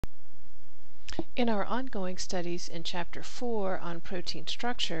In our ongoing studies in Chapter 4 on protein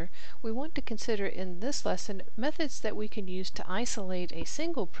structure, we want to consider in this lesson methods that we can use to isolate a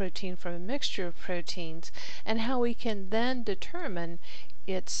single protein from a mixture of proteins and how we can then determine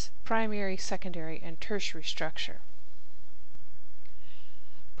its primary, secondary, and tertiary structure.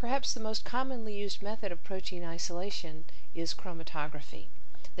 Perhaps the most commonly used method of protein isolation is chromatography.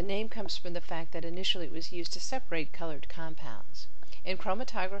 The name comes from the fact that initially it was used to separate colored compounds. In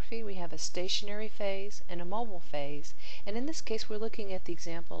chromatography, we have a stationary phase and a mobile phase, and in this case we're looking at the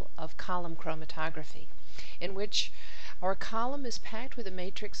example of column chromatography, in which our column is packed with a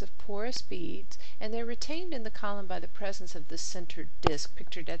matrix of porous beads, and they're retained in the column by the presence of this centered disc,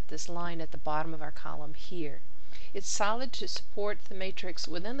 pictured at this line at the bottom of our column here. It's solid to support the matrix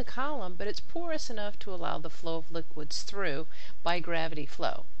within the column, but it's porous enough to allow the flow of liquids through by gravity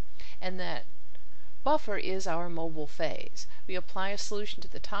flow, and that buffer is our mobile phase. We apply a solution to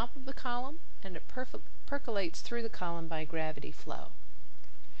the top of the column and it percolates through the column by gravity flow.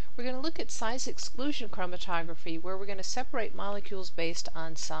 We're going to look at size exclusion chromatography, where we're going to separate molecules based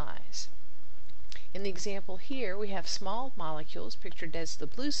on size. In the example here, we have small molecules pictured as the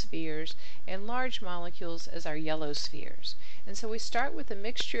blue spheres and large molecules as our yellow spheres. And so we start with a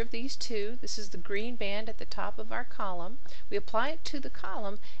mixture of these two. This is the green band at the top of our column. We apply it to the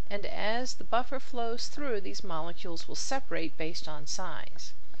column, and as the buffer flows through, these molecules will separate based on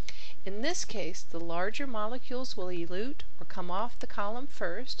size. In this case, the larger molecules will elute or come off the column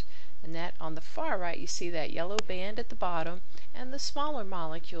first, and that on the far right you see that yellow band at the bottom, and the smaller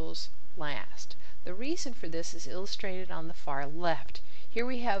molecules last. The reason for this is illustrated on the far left. Here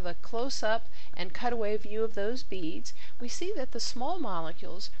we have a close-up and cutaway view of those beads. We see that the small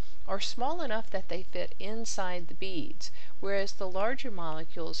molecules are small enough that they fit inside the beads, whereas the larger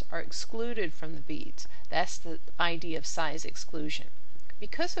molecules are excluded from the beads. That's the idea of size exclusion.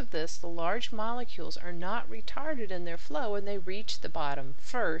 Because of this, the large molecules are not retarded in their flow and they reach the bottom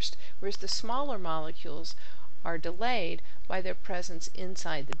first, whereas the smaller molecules are delayed by their presence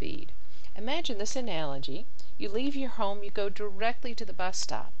inside the bead. Imagine this analogy. You leave your home, you go directly to the bus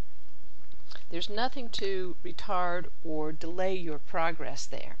stop. There's nothing to retard or delay your progress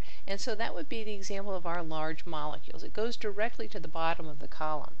there. And so that would be the example of our large molecules. It goes directly to the bottom of the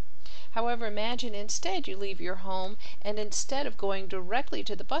column. However, imagine instead you leave your home, and instead of going directly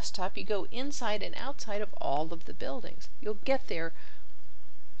to the bus stop, you go inside and outside of all of the buildings. You'll get there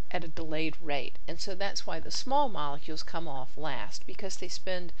at a delayed rate, and so that's why the small molecules come off last, because they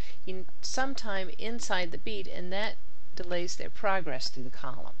spend some time inside the bead, and that delays their progress through the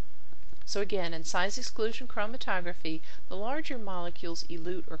column. So again, in size exclusion chromatography, the larger molecules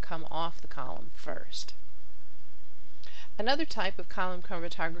elute or come off the column first. Another type of column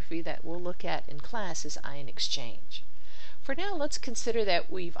chromatography that we'll look at in class is ion exchange. For now, let's consider that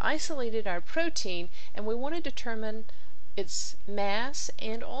we've isolated our protein and we want to determine its mass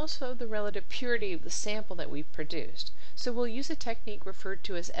and also the relative purity of the sample that we've produced. So we'll use a technique referred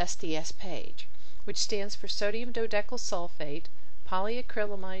to as SDS-PAGE, which stands for sodium dodecyl sulfate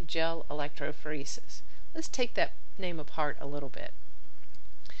polyacrylamide gel electrophoresis. Let's take that name apart a little bit.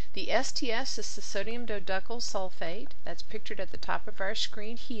 The STS is the sodium dodecyl sulfate. That's pictured at the top of our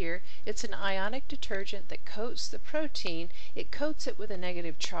screen here. It's an ionic detergent that coats the protein. It coats it with a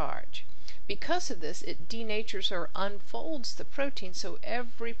negative charge. Because of this, it denatures or unfolds the protein, so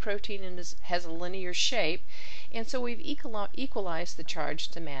every protein has a linear shape, and so we've equalized the charge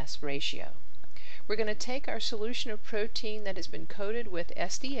to mass ratio. We're going to take our solution of protein that has been coated with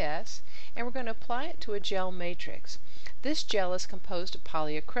SDS, and we're going to apply it to a gel matrix. This gel is composed of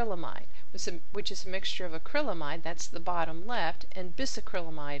polyacrylamide, which is a mixture of acrylamide, that's the bottom left, and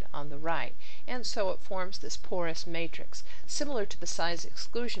bisacrylamide on the right, and so it forms this porous matrix, similar to the size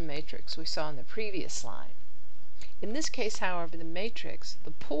exclusion matrix we saw in the previous slide. In this case, however, the matrix,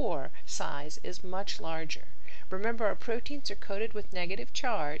 the pore size, is much larger. Remember, our proteins are coated with negative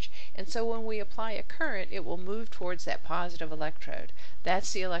charge, and so when we apply a current, it will move towards that positive electrode.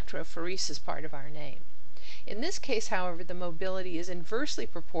 That's the electrophoresis part of our name. In this case, however, the mobility is inversely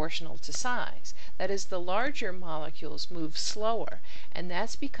proportional to size. That is, the larger molecules move slower, and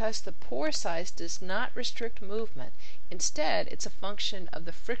that's because the pore size does not restrict movement. Instead, it's a function of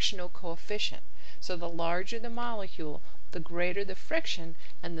the frictional coefficient. So the larger the molecule, the greater the friction,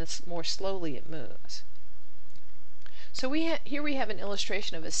 and the more slowly it moves. So here we have an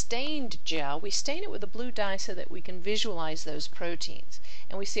illustration of a stained gel. We stain it with a blue dye so that we can visualize those proteins.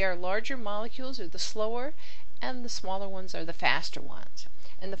 And we see our larger molecules are the slower and the smaller ones are the faster ones.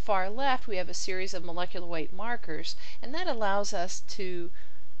 In the far left, we have a series of molecular weight markers, and that allows us to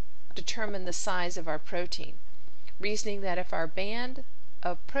determine the size of our protein, reasoning that if our band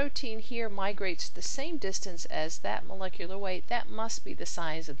a protein here migrates the same distance as that molecular weight, that must be the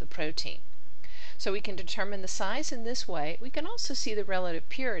size of the protein. So we can determine the size in this way. We can also see the relative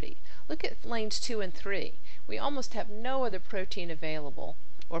purity. Look at lanes 2 and 3. We almost have no other protein available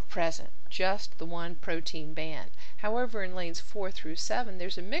or present, just the one protein band. However, in lanes 4 through 7,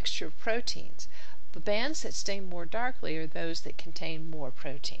 there's a mixture of proteins. The bands that stain more darkly are those that contain more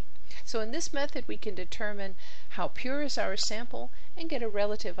protein. So in this method, we can determine how pure is our sample and get a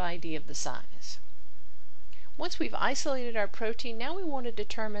relative idea of the size. Once we've isolated our protein, now we want to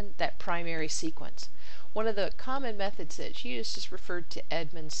determine that primary sequence. One of the common methods that's used is referred to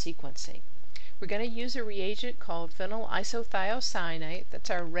Edman sequencing. We're going to use a reagent called phenyl isothiocyanate,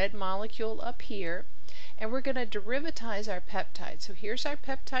 that's our red molecule up here, and we're going to derivatize our peptide. So here's our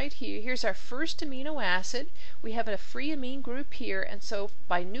peptide here, here's our first amino acid. We have a free amine group here, and so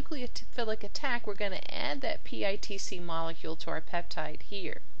by nucleophilic attack, we're going to add that PITC molecule to our peptide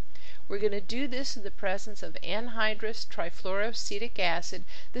here. We're going to do this in the presence of anhydrous trifluoroacetic acid.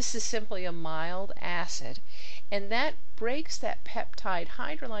 This is simply a mild acid, and that breaks that peptide,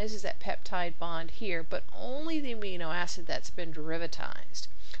 hydrolyzes that peptide bond here, but only the amino acid that's been derivatized.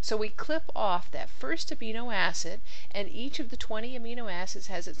 So we clip off that first amino acid, and each of the 20 amino acids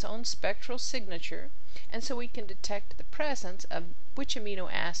has its own spectral signature, and so we can detect the presence of which amino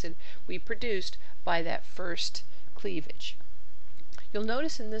acid we produced by that first cleavage. You'll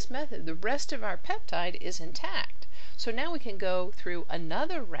notice in this method the rest of our peptide is intact. So now we can go through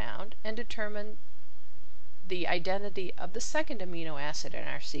another round and determine the identity of the second amino acid in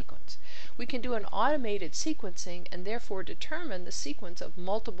our sequence. We can do an automated sequencing and therefore determine the sequence of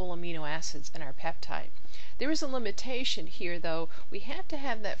multiple amino acids in our peptide. There is a limitation here though. We have to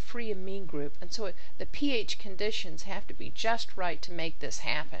have that free amine group, and so the pH conditions have to be just right to make this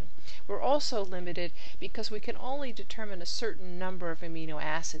happen. We're also limited because we can only determine a certain number of amino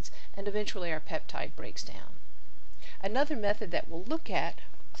acids, and eventually our peptide breaks down. Another method that we'll look at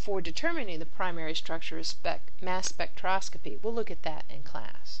for determining the primary structure is mass spectroscopy. We'll look at that in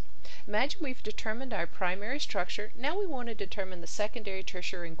class. Imagine we've determined our primary structure. Now we want to determine the secondary,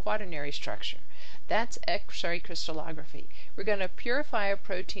 tertiary, and quaternary structure. That's X-ray crystallography. We're going to purify a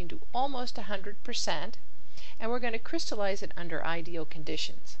protein to almost 100%, and we're going to crystallize it under ideal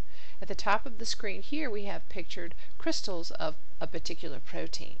conditions. At the top of the screen here, we have pictured crystals of a particular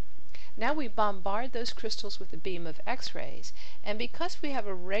protein. Now we bombard those crystals with a beam of X-rays, and because we have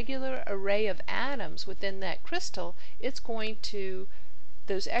a regular array of atoms within that crystal,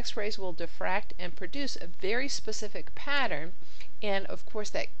 those X-rays will diffract and produce a very specific pattern, and of course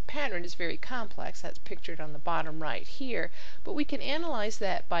that pattern is very complex. That's pictured on the bottom right here, but we can analyze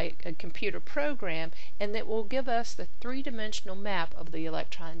that by a computer program, and that will give us the three-dimensional map of the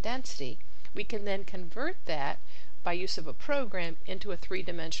electron density. We can then convert that by use of a program into a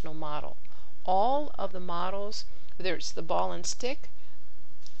three-dimensional model. All of the models, whether it's the ball and stick,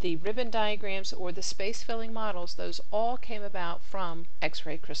 the ribbon diagrams, or the space-filling models, those all came about from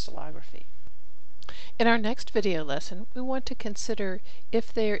X-ray crystallography. In our next video lesson, we want to consider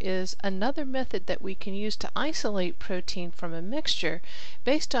if there is another method that we can use to isolate protein from a mixture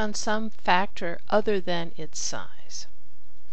based on some factor other than its size.